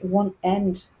direction. It won't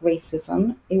end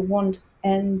racism. It won't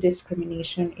end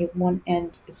discrimination. It won't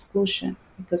end exclusion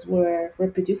because we're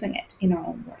reproducing it in our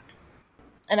own work.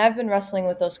 And I've been wrestling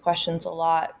with those questions a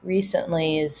lot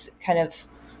recently, is kind of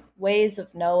ways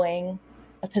of knowing,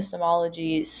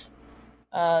 epistemologies.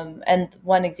 And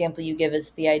one example you give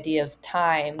is the idea of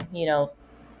time,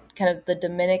 kind of the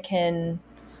Dominican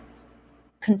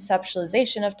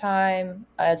conceptualization of time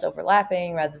as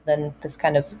overlapping rather than this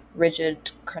kind of rigid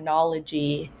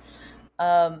chronology.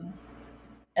 And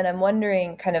I'm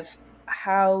wondering kind of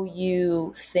how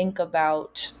you think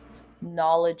about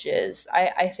knowledges.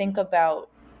 I think about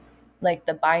like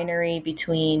the binary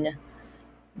between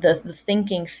the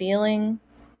thinking feeling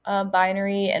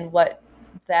binary and what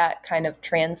that kind of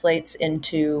translates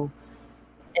into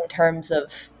in terms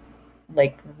of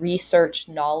like research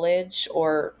knowledge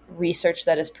or research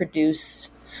that is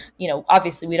produced.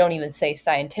 Obviously we don't even say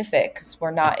scientific because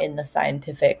we're not in the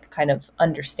scientific kind of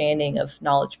understanding of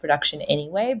knowledge production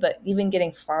anyway, but even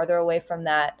getting farther away from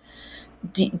that,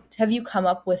 have you come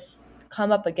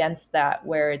up against that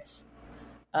where it's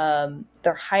there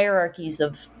are hierarchies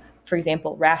of, for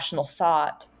example, rational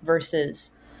thought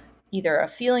versus either a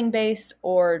feeling based,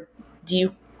 or do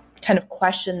you kind of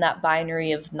question that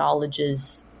binary of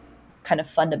knowledges kind of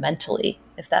fundamentally,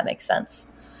 if that makes sense?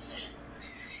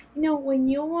 When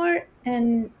you're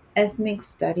an ethnic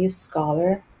studies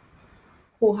scholar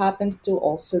who happens to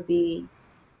also be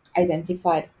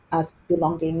identified as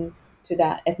belonging to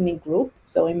that ethnic group,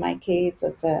 so in my case,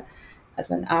 as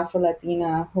an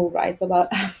Afro-Latina who writes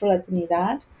about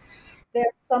Afro-Latinidad, the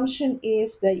assumption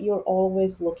is that you're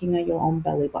always looking at your own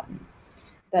belly button,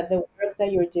 that the work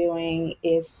that you're doing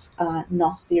is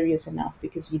not serious enough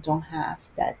because you don't have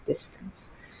that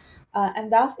distance.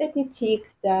 And that's a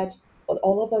critique that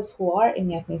all of us who are in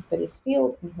the ethnic studies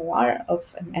field and who are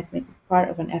part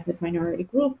of an ethnic minority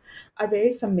group are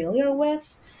very familiar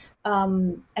with.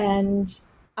 And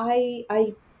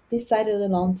I decided a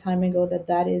long time ago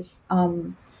that is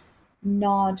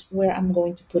not where I'm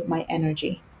going to put my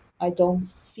energy. I don't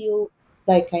feel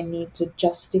like I need to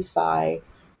justify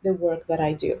the work that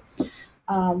I do.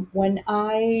 When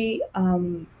I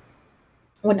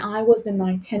was in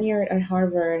my tenure at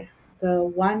Harvard, the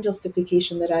one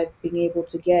justification that I've been able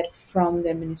to get from the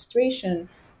administration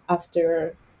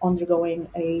after undergoing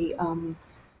a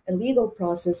legal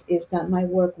process is that my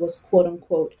work was quote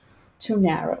unquote too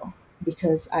narrow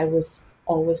because I was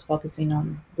always focusing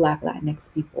on Black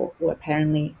Latinx people who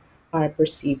apparently are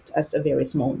perceived as a very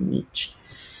small niche.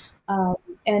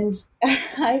 And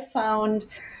I found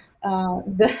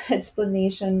the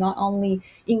explanation not only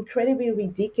incredibly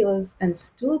ridiculous and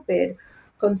stupid,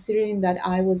 considering that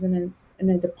I was in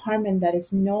a department that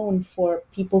is known for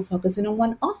people focusing on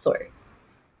one author.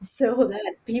 So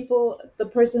that the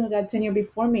person who got tenure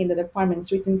before me in the department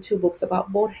has written 2 books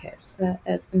about Borges,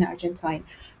 an Argentine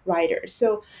writer.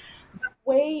 So the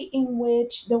way in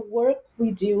which the work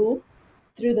we do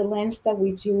through the lens that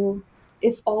we do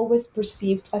is always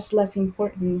perceived as less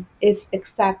important is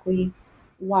exactly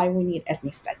why we need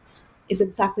ethnic studies. Is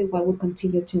exactly why we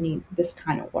continue to need this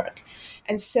kind of work.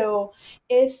 And so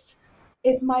is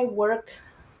my work,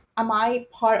 am I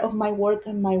part of my work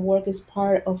and my work is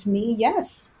part of me?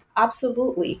 Yes,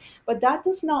 absolutely. But that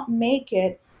does not make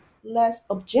it less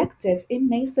objective. It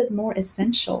makes it more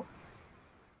essential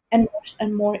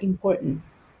and more important,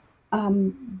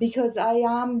 because I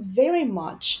am very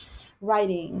much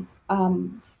writing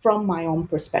from my own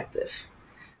perspective.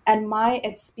 And my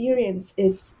experience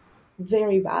is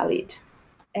very valid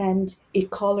and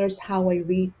it colors how I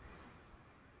read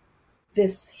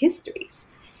these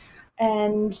histories.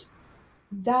 And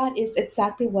that is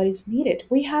exactly what is needed.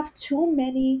 We have too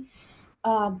many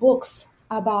books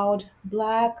about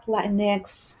Black,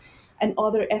 Latinx, and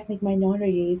other ethnic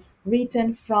minorities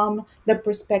written from the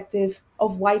perspective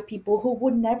of white people who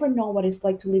would never know what it's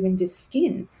like to live in this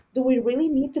skin. Do we really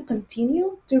need to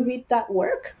continue to read that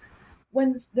work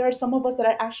when there are some of us that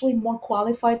are actually more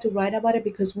qualified to write about it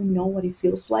because we know what it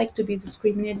feels like to be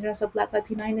discriminated as a Black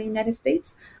Latina in the United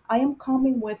States? I am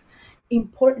coming with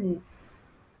important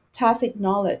tacit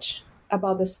knowledge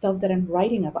about the stuff that I'm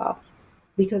writing about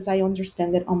because I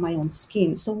understand it on my own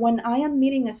skin. So when I am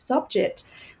meeting a subject,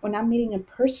 when I'm meeting a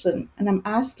person and I'm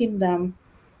asking them,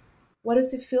 what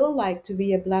does it feel like to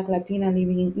be a Black Latina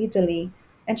living in Italy?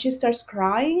 And she starts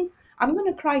crying, I'm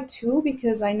going to cry too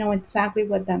because I know exactly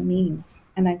what that means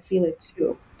and I feel it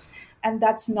too. And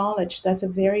that's knowledge. That's a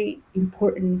very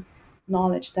important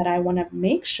knowledge that I want to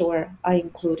make sure I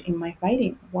include in my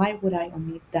writing. Why would I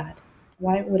omit that?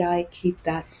 Why would I keep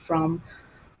that from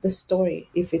the story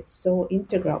if it's so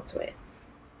integral to it?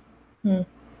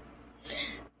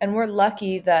 And we're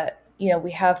lucky that,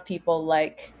 we have people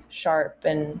like Sharp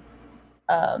and,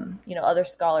 other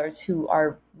scholars who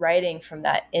are writing from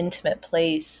that intimate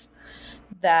place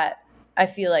that I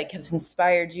feel like have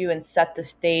inspired you and set the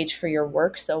stage for your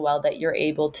work so well that you're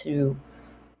able to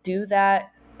do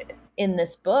that in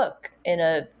this book in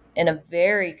a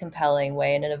very compelling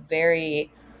way and in a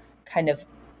very kind of,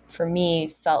 for me,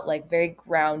 felt like very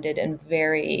grounded and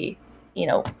very,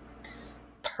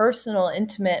 personal,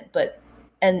 intimate,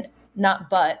 and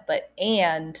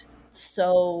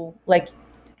so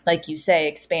like you say,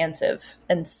 expansive,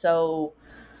 and so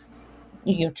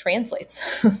translates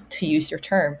to use your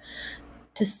term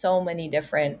to so many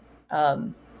different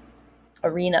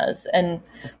arenas. And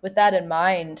with that in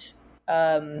mind,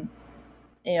 I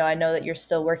know that you're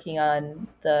still working on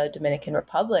the Dominican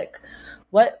Republic.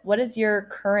 What is your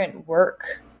current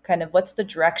work? Kind of what's the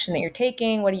direction that you're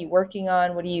taking? What are you working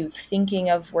on? What are you thinking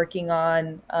of working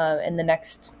on in the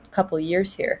next couple of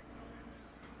years here?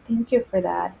 Thank you for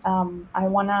that. I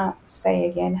want to say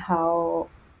again how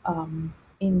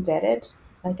indebted,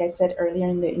 like I said earlier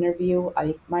in the interview,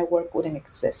 my work wouldn't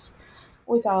exist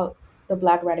without the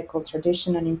Black radical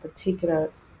tradition and in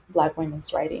particular Black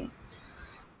women's writing.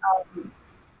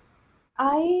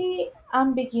 I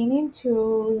am beginning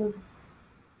to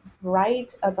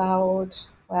write about,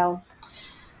 well,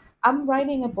 I'm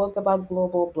writing a book about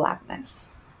global Blackness.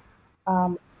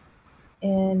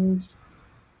 And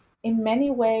in many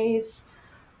ways,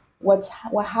 what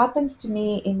happens to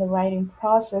me in the writing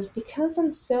process, because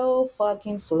I'm so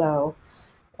fucking slow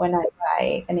when I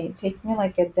write, and it takes me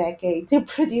like a decade to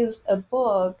produce a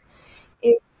book,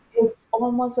 it's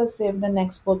almost as if the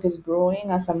next book is brewing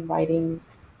as I'm writing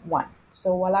one.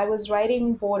 So while I was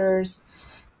writing Borders,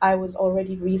 I was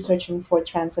already researching for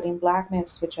Translating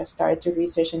Blackness, which I started to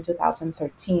research in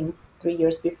 2013, 3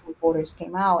 years before Borders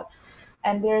came out.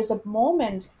 And there's a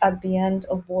moment at the end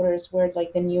of Borders where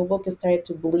like the new book started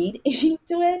to bleed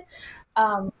into it.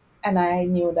 And I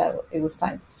knew that it was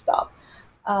time to stop.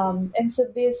 And so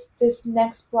this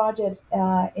next project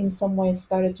in some ways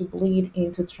started to bleed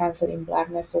into Translating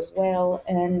Blackness as well.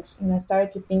 And I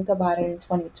started to think about it in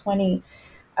 2020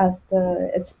 as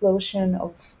the explosion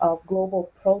of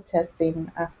global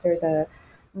protesting after the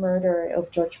murder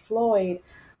of George Floyd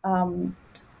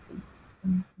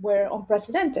were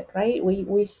unprecedented, right?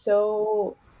 We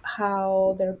saw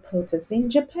how there are protests in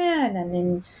Japan and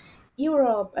in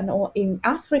Europe and all, in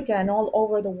Africa and all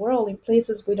over the world in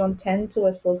places we don't tend to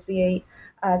associate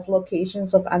as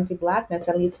locations of anti-Blackness,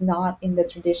 at least not in the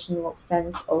traditional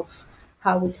sense of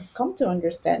how we have come to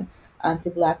understand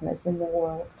anti-Blackness in the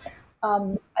world.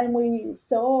 And we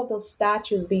saw those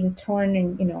statues being torn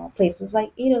in, places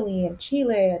like Italy and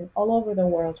Chile and all over the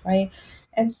world, right?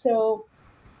 And so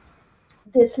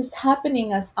this is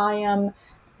happening as I am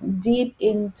deep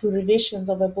into revisions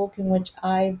of a book in which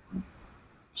I've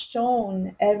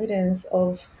shown evidence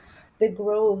of the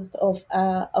growth of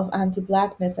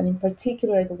anti-blackness, and in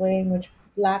particular the way in which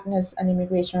blackness and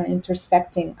immigration are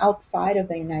intersecting outside of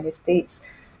the United States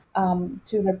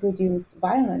to reproduce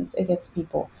violence against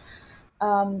people.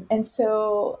 And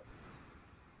so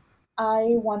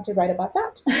I want to write about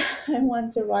that. I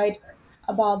want to write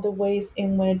about the ways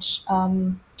in which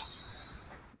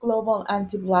global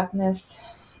anti-blackness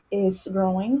is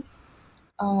growing.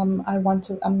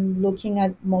 I'm looking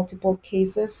at multiple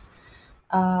cases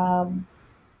um,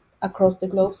 across the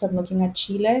globe. So I'm looking at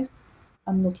Chile.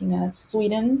 I'm looking at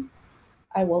Sweden.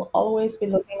 I will always be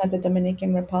looking at the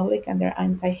Dominican Republic and their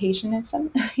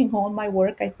anti-Haitianism in all my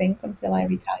work, I think, until I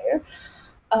retire.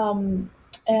 And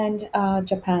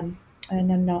Japan,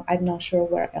 and I'm not sure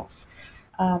where else.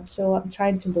 So I'm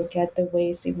trying to look at the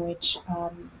ways in which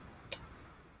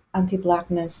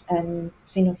anti-blackness and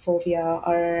xenophobia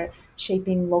are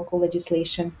shaping local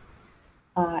legislation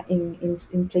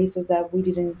in places that we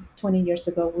didn't 20 years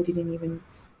ago we didn't even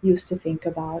used to think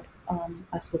about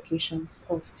as locations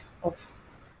of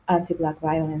anti-black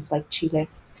violence, like Chile.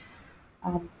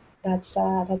 Um, that's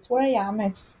where I am.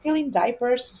 It's still in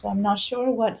diapers, so I'm not sure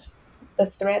what the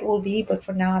thread will be, but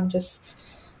for now I'm just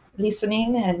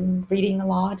listening and reading a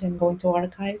lot and going to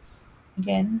archives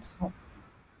again. So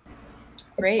it's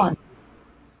Great. fun.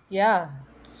 Yeah.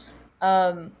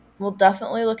 Well,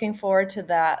 definitely looking forward to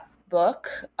that book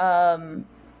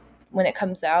when it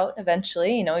comes out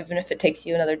eventually, even if it takes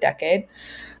you another decade.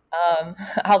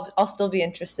 I'll still be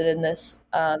interested in this,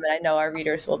 and I know our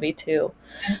readers will be too.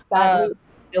 And sadly,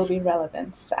 it'll be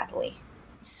relevant, sadly.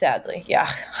 Sadly,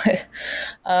 yeah.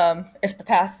 If the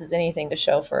past is anything to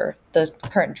show for the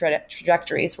current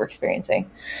trajectories we're experiencing.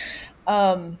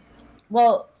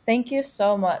 Well, thank you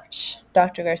so much,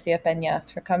 Dr. Garcia Pena,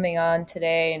 for coming on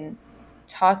today and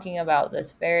talking about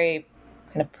this very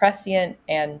kind of prescient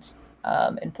and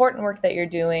important work that you're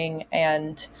doing,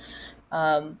 and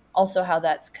also how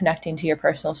that's connecting to your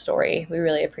personal story. We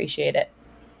really appreciate it.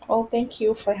 Well, thank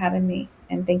you for having me,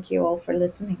 and thank you all for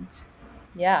listening.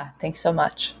 Yeah, thanks so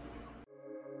much.